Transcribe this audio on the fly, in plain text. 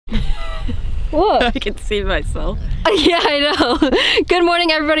What? I can see myself. Yeah, I know. Good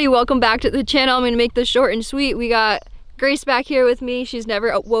morning, everybody. Welcome back to the channel. I'm gonna make this short and sweet. We got Grace back here with me. She's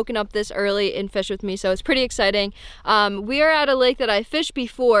never woken up this early and fished with me, so it's pretty exciting. We are at a lake that I fished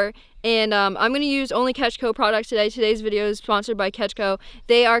before, and I'm gonna use only Catch Co products today. Today's video is sponsored by Catch Co.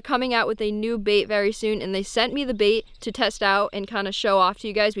 They are coming out with a new bait very soon, and they sent me the bait to test out and kind of show off to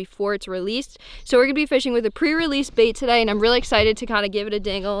you guys before it's released. So we're gonna be fishing with a pre-release bait today, and I'm really excited to kind of give it a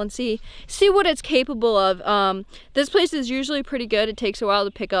dangle and see what it's capable of. This place is usually pretty good. It takes a while to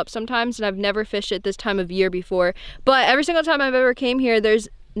pick up sometimes, and I've never fished it this time of year before. But every single time I've ever came here, there's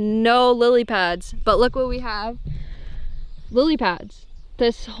no lily pads. But look what we have. Lily pads.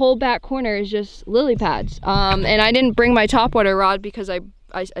 This whole back corner is just lily pads. And I didn't bring my topwater rod because I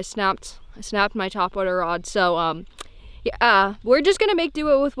snapped my topwater rod. So yeah, we're just gonna make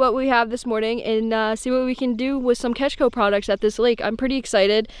do with what we have this morning and see what we can do with some Catch Co products at this lake. I'm pretty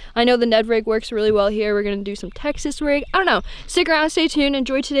excited. I know the Ned rig works really well here. We're gonna do some Texas rig. I don't know. Stick around, stay tuned,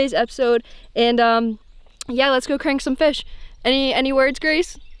 enjoy today's episode, and yeah, let's go crank some fish. Any words,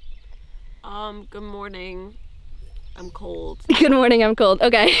 Grace? Good morning. I'm cold. Good morning, I'm cold.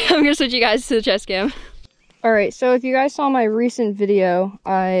 Okay, I'm gonna switch you guys to the chest cam. All right, so if you guys saw my recent video,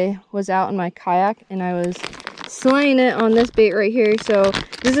 I was out in my kayak and I was slaying it on this bait right here. So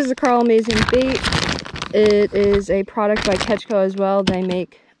this is a Carl Amazing bait. It is a product by Catch Co as well. They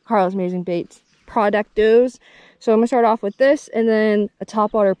make Carl's Amazing Baits productos. So I'm gonna start off with this and then a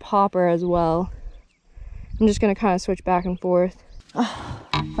topwater popper as well. I'm just gonna kind of switch back and forth. Oh,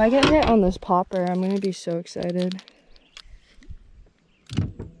 if I get hit on this popper, I'm gonna be so excited.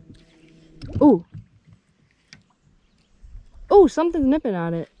 Ooh. Oh, something's nipping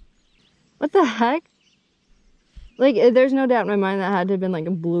at it. What the heck? Like, there's no doubt in my mind that had to have been like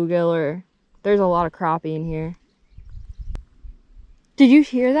a bluegill, or there's a lot of crappie in here. Did you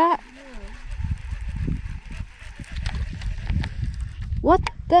hear that? No. What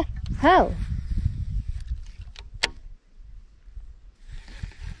the hell?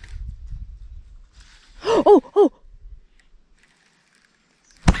 Oh!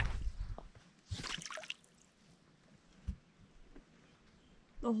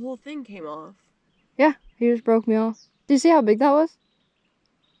 The whole thing came off. Yeah, he just broke me off. Did you see how big that was?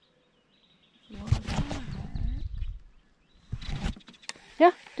 What the heck?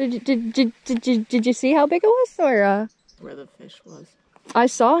 Yeah. Did you see how big it was, or Where the fish was. I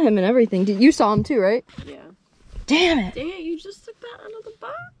saw him and everything. You saw him too, right? Yeah. Damn it! Dang it! You just took that out of the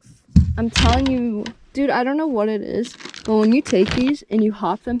box. I'm telling you, dude. I don't know what it is, but when you take these and you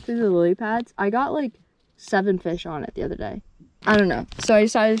hop them through the lily pads, I got like 7 fish on it the other day. I don't know. So I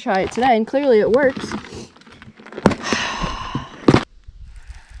decided to try it today, and clearly it works.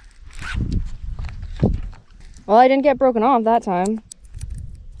 Well, I didn't get broken off that time.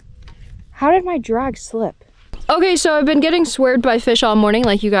 How did my drag slip? Okay, so I've been getting sweared by fish all morning,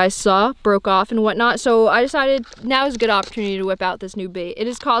 like you guys saw, broke off and whatnot. So I decided now is a good opportunity to whip out this new bait. It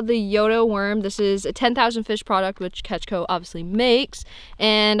is called the Yoda worm. This is a 10,000 fish product, which Catch Co obviously makes.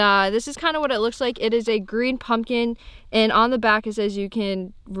 And this is kind of what it looks like. It is a green pumpkin, and on the back it says you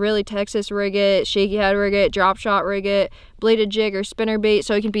can really Texas rig it, shaky head rig it, drop shot rig it, bladed jig or spinner bait.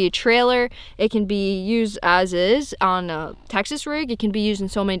 So it can be a trailer, it can be used as is on a Texas rig, it can be used in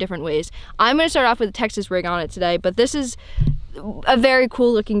so many different ways. I'm going to start off with a Texas rig on it today, but this is a very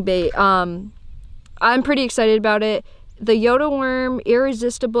cool looking bait. I'm pretty excited about it. The Yoda worm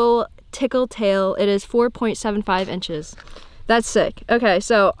irresistible tickle tail. It is 4.75 inches. That's sick. Okay,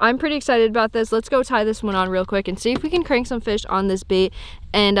 so I'm pretty excited about this. Let's go tie this one on real quick and see if we can crank some fish on this bait.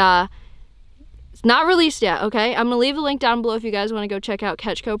 And it's not released yet, okay? I'm gonna leave a link down below if you guys want to go check out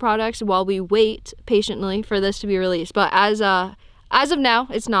Catch Co products while we wait patiently for this to be released. But as of now,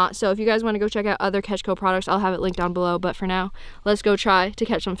 it's not. So if you guys want to go check out other Catch Co products, I'll have it linked down below. But for now, let's go try to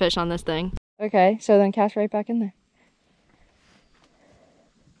catch some fish on this thing. Okay, so then cast right back in there.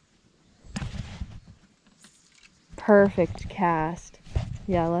 Perfect cast.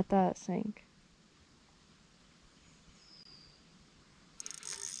 Yeah, let that sink.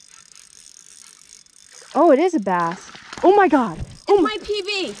 Oh, it is a bass. Oh my god. Oh, my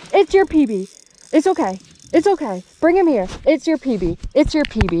PB. It's your PB. It's okay. It's okay. Bring him here. It's your PB. It's your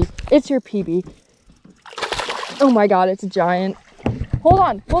PB. It's your PB. Oh my god, it's a giant. Hold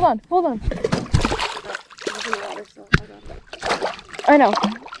on. I know.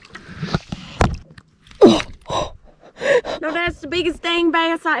 No, that's the biggest dang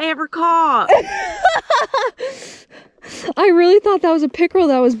bass I ever caught. I really thought that was a pickerel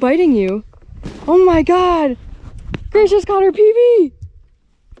that was biting you. Oh my god. Grace just got her PB.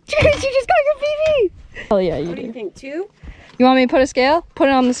 Grace, you just got your PB. Hell yeah, you do. What do you think, 2? You want me to put a scale? Put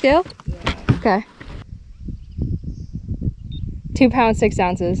it on the scale? Yeah. Okay. 2 pounds, 6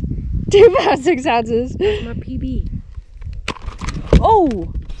 ounces. 2 pounds, 6 ounces. That's my PB.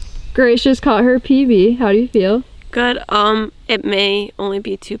 Oh! Grace just caught her PB. How do you feel? Good. It may only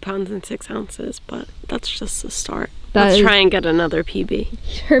be 2 pounds and 6 ounces, but that's just the start. Let's try and get another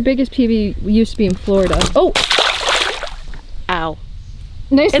PB. Her biggest PB used to be in Florida. Oh! Ow.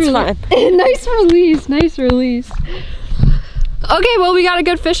 Nice It's fine. Nice release. Nice release. Okay, well, we got a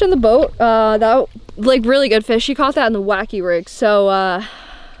good fish in the boat. That, like, really good fish. She caught that in the wacky rig. So,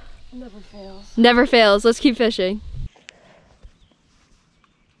 Never fails. never fails. Let's keep fishing.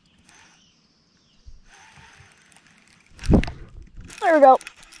 There we go.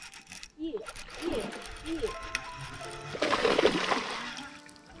 Yeah.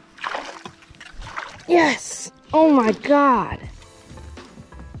 Yes. Oh my God.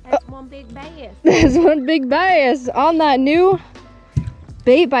 That's one big bass. There's one big bass on that new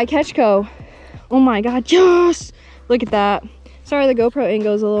bait by Catchco. Oh my God. Yes. Look at that. Sorry, the GoPro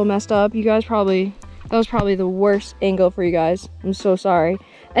angle is a little messed up. You guys that was probably the worst angle for you guys. I'm so sorry.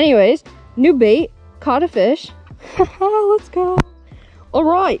 Anyways, new bait, caught a fish. Let's go. All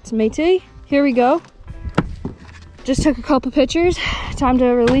right, matey, here we go. Just took a couple pictures. Time to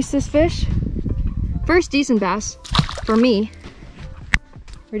release this fish. First decent bass for me.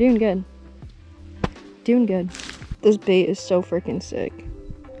 We're doing good. Doing good. This bait is so freaking sick,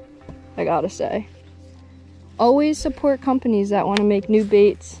 I gotta say. Always support companies that want to make new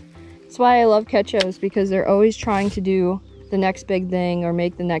baits. That's why I love Catchos, because they're always trying to do the next big thing or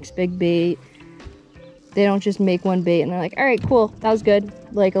make the next big bait. They don't just make one bait and they're like, all right, cool, that was good,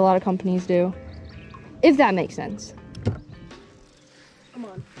 like a lot of companies do. If that makes sense. I'm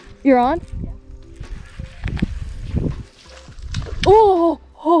on. You're on? Yeah. Oh,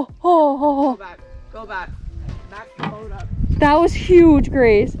 oh, oh, oh. Go back. Go back. Back the boat up. That was huge,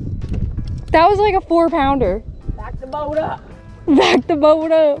 Grace. That was like a 4-pounder. Back the boat up. Back the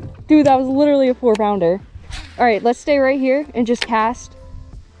boat up. Dude, that was literally a 4-pounder. All right, let's stay right here and just cast.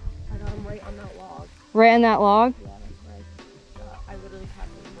 I got him right on that log. Right on that log? Yeah, that's right. I literally have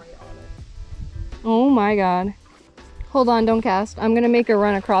him right on it. Oh my God. Hold on, don't cast. I'm gonna make a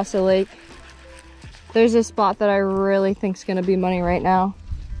run across the lake. There's a spot that I really think is gonna be money right now.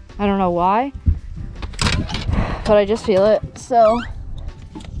 I don't know why, but I just feel it, so.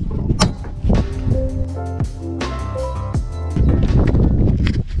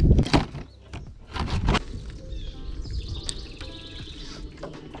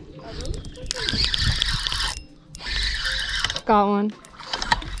 Got one.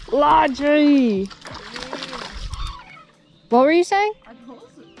 Lodgy. What were you saying? Are those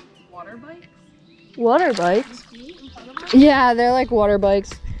water bikes? Water bikes? Yeah, they're like water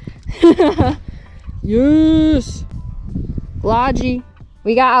bikes. Yes. Lodgy.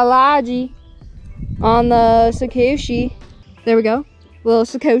 We got a lodgy on the Sakoshi. There we go. Little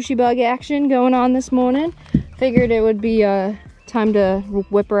Sakoshi bug action going on this morning. Figured it would be time to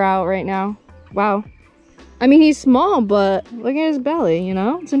whip her out right now. Wow. I mean, he's small, but look at his belly, you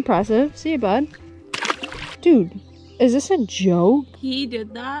know? It's impressive. See you, bud. Dude, is this a joke? He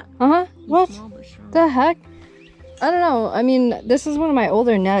did that? Uh-huh. What? Small but strong. The heck? I don't know. I mean, this is one of my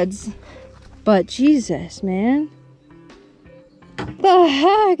older Neds. But Jesus, man. The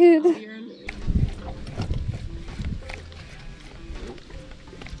heck?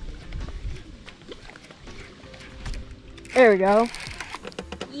 There we go.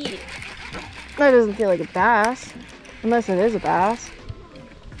 Yeah. That doesn't feel like a bass. Unless it is a bass.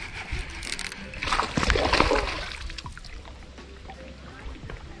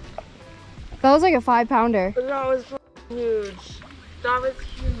 That was like a 5-pounder. That was huge. That was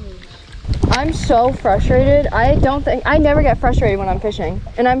huge. I'm so frustrated. I never get frustrated when I'm fishing,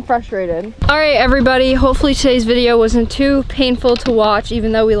 and I'm frustrated. All right, everybody, hopefully today's video wasn't too painful to watch,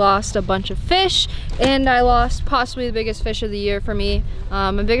 even though we lost a bunch of fish, and I lost possibly the biggest fish of the year for me.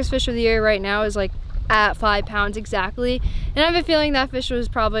 My biggest fish of the year right now is like at 5 pounds exactly, and I have a feeling that fish was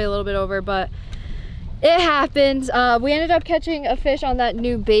probably a little bit over, but it happens. We ended up catching a fish on that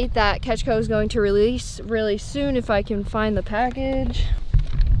new bait that Catchco is going to release really soon if I can find the package.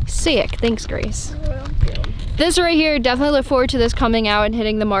 Sick. Thanks, Grace. This right here, definitely look forward to this coming out and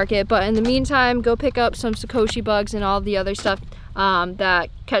hitting the market, but in the meantime, go pick up some Sakoshi bugs and all the other stuff that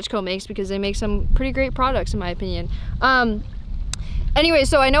Catchco makes, because they make some pretty great products in my opinion. Anyway,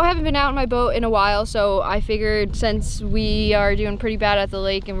 so I know I haven't been out in my boat in a while, so I figured since we are doing pretty bad at the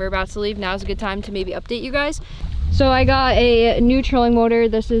lake and we're about to leave, now's a good time to maybe update you guys. So I got a new trolling motor.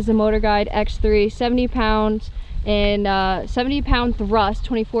 This is the Motor Guide X3, 70 pounds, and 70-pound thrust,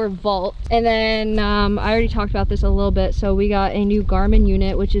 24 volt. And then I already talked about this a little bit, so we got a new Garmin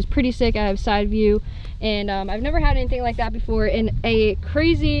unit, which is pretty sick. I have side view, and I've never had anything like that before, and a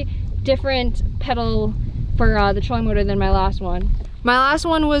crazy different pedal for the trolling motor than my last one. My last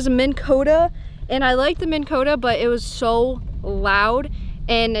one was a Minn Kota, and I liked the Minn Kota, but it was so loud,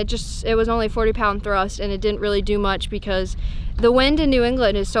 and it was only 40-pound thrust, and it didn't really do much because the wind in New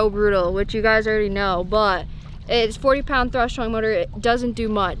England is so brutal, which you guys already know, but it's 40-pound thrust trolling motor. It doesn't do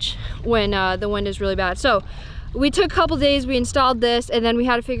much when the wind is really bad. So we took a couple days, we installed this, and then we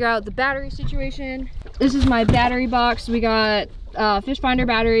had to figure out the battery situation. This is my battery box. We got fish finder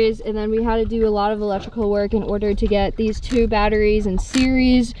batteries, and then we had to do a lot of electrical work in order to get these 2 batteries in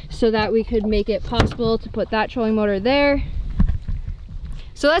series so that we could make it possible to put that trolling motor there.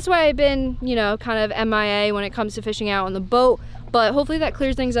 So that's why I've been, you know, kind of MIA when it comes to fishing out on the boat, but hopefully that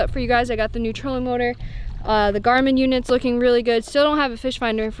clears things up for you guys. I got the new trolling motor. The Garmin unit's looking really good. Still don't have a fish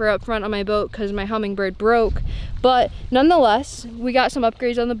finder for up front on my boat because my Hummingbird broke, but nonetheless, we got some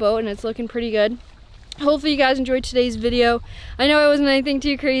upgrades on the boat and it's looking pretty good. Hopefully you guys enjoyed today's video. I know it wasn't anything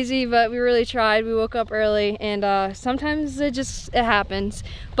too crazy, but we really tried. We woke up early, and sometimes it happens.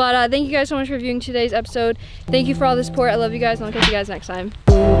 But thank you guys so much for viewing today's episode. Thank you for all the support. I love you guys, and I'll catch you guys next time.